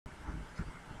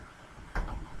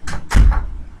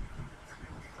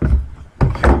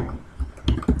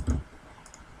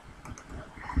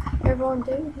everyone,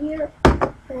 David here,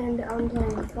 and I'm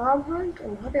playing Farm Hunt,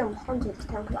 and I think I'm hunting this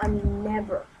time because I'm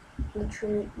never,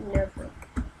 literally never.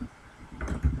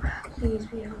 Please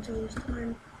be hunting this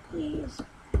time, please.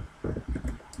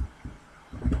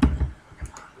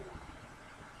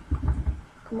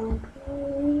 Come on,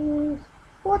 please.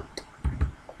 What?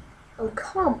 Oh,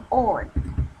 come on.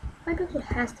 I guess it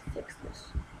has to fix this.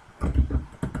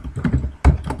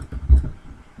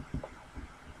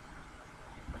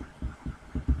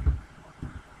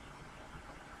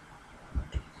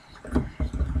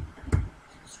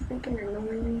 Freaking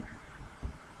annoying.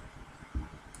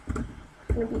 I'm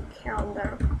gonna be calm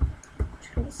down.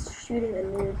 Just gonna be shooting the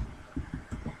news.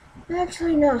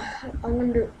 Actually, no. I'm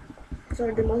gonna do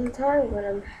sort of do most of the time when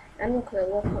I'm animal because I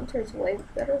love hunter. It's way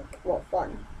better. Well,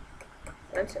 fun,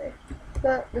 I'd say.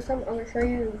 But this time I'm gonna show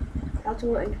you how to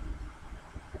like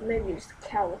maybe just a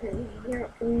cow in here.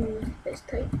 Ooh, it's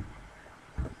tight.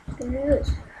 Let's do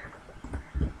this.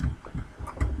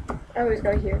 I always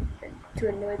go here to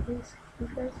annoy these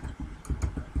guys.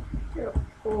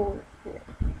 Oh, yeah.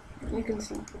 You can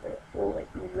see the like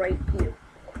right here.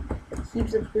 It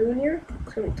keeps a POOO in here.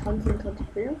 It's gonna be tons and tons of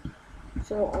POOO.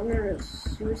 So I'm gonna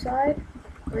suicide.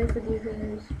 Wait for these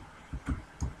guys.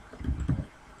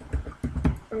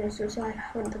 I'm gonna suicide.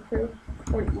 I want the POOO.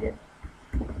 I want to eat it.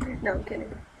 No, I'm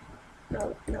kidding.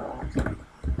 No, actually.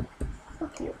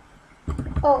 Fuck you.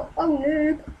 Oh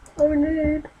noob. Oh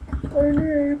noob. Oh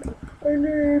noob. Oh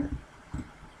noob.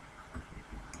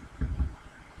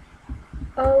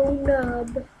 Oh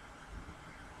nub.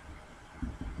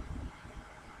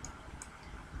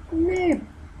 Noob.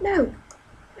 No.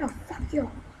 No, fuck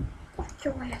you. Fuck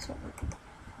your asshole.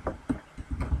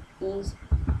 These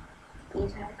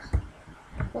hacks.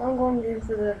 Well, I'm going to do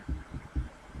for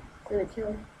the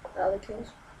kill, the other kills.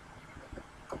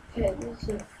 Okay, let's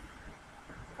see.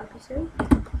 I can see.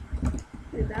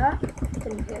 Do that.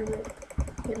 And hit him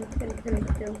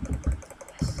with him.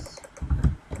 Yes.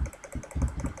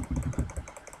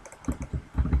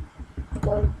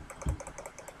 Well,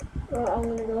 I'm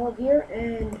gonna go up here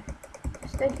and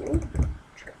thank you.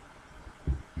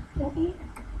 And eat.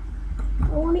 I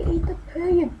wanna eat the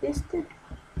POOO, you bastard.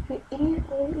 You idiot,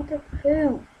 I wanna eat the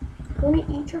POOO. I wanna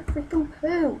eat your freaking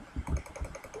POOO.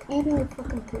 Eating your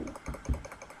fucking POOO.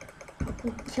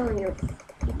 I'm killing your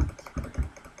idiots.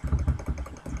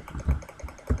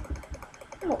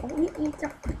 No, I wanna eat the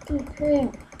freaking POOO.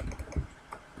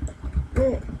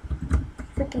 Yeah.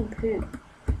 Freaking POOO.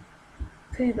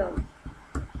 POOO bum.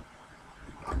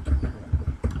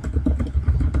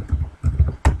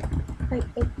 I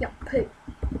ate your POOO.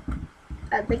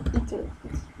 I like eating it.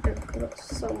 I've got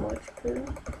so much POOO.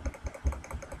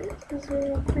 This is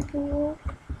really freaking low.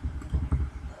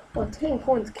 Well, 10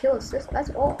 coins kill assist, that's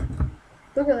all.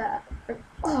 Look at that.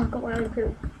 Oh, I got my own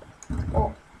POOO.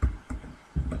 Oh.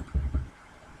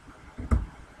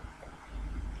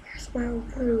 Here's my own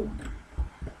POOO.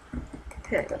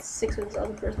 Okay, I got 6 of this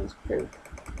other person's POOO.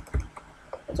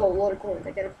 That's a lot of coins.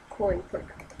 I get a coin per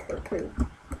POOO.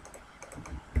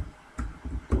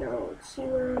 No, let's see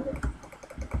where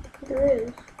there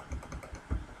is.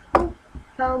 Oh,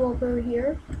 more POOO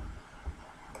here.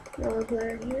 Another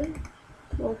player here.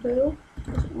 More POOO.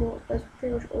 That's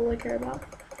pretty much all I care about.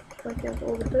 Collecting out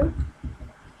all the POOO.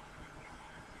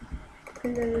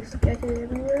 And then it's scattered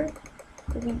everywhere.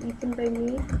 To be eaten by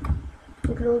me.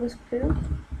 Look at all this POOO.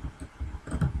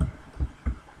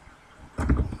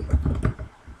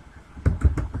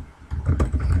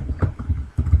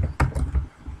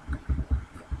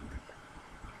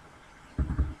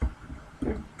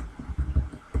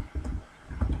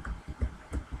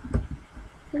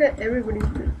 Look at everybody's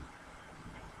POOO.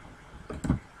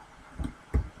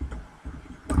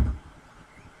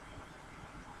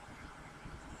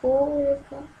 Four,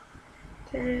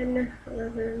 10,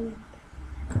 11.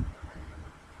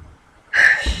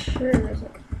 Where is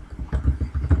it?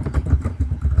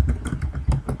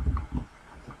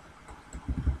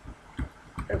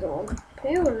 There's all the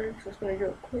POOO, and I'm just gonna do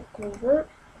a quick convert.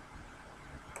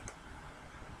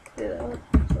 Do that.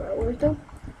 That's what I always do.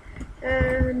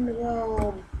 And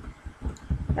well,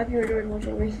 if you enjoyed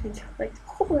watching me, like,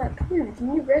 oh, that POOO, the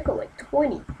new record, like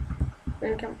 20. I'm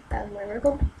gonna count as my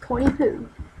record, 20 POOO.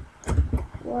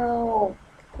 Well,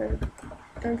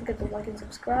 don't forget to like and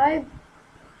subscribe.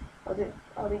 I'll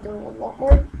be doing a lot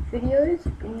more videos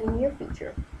in the near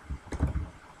future.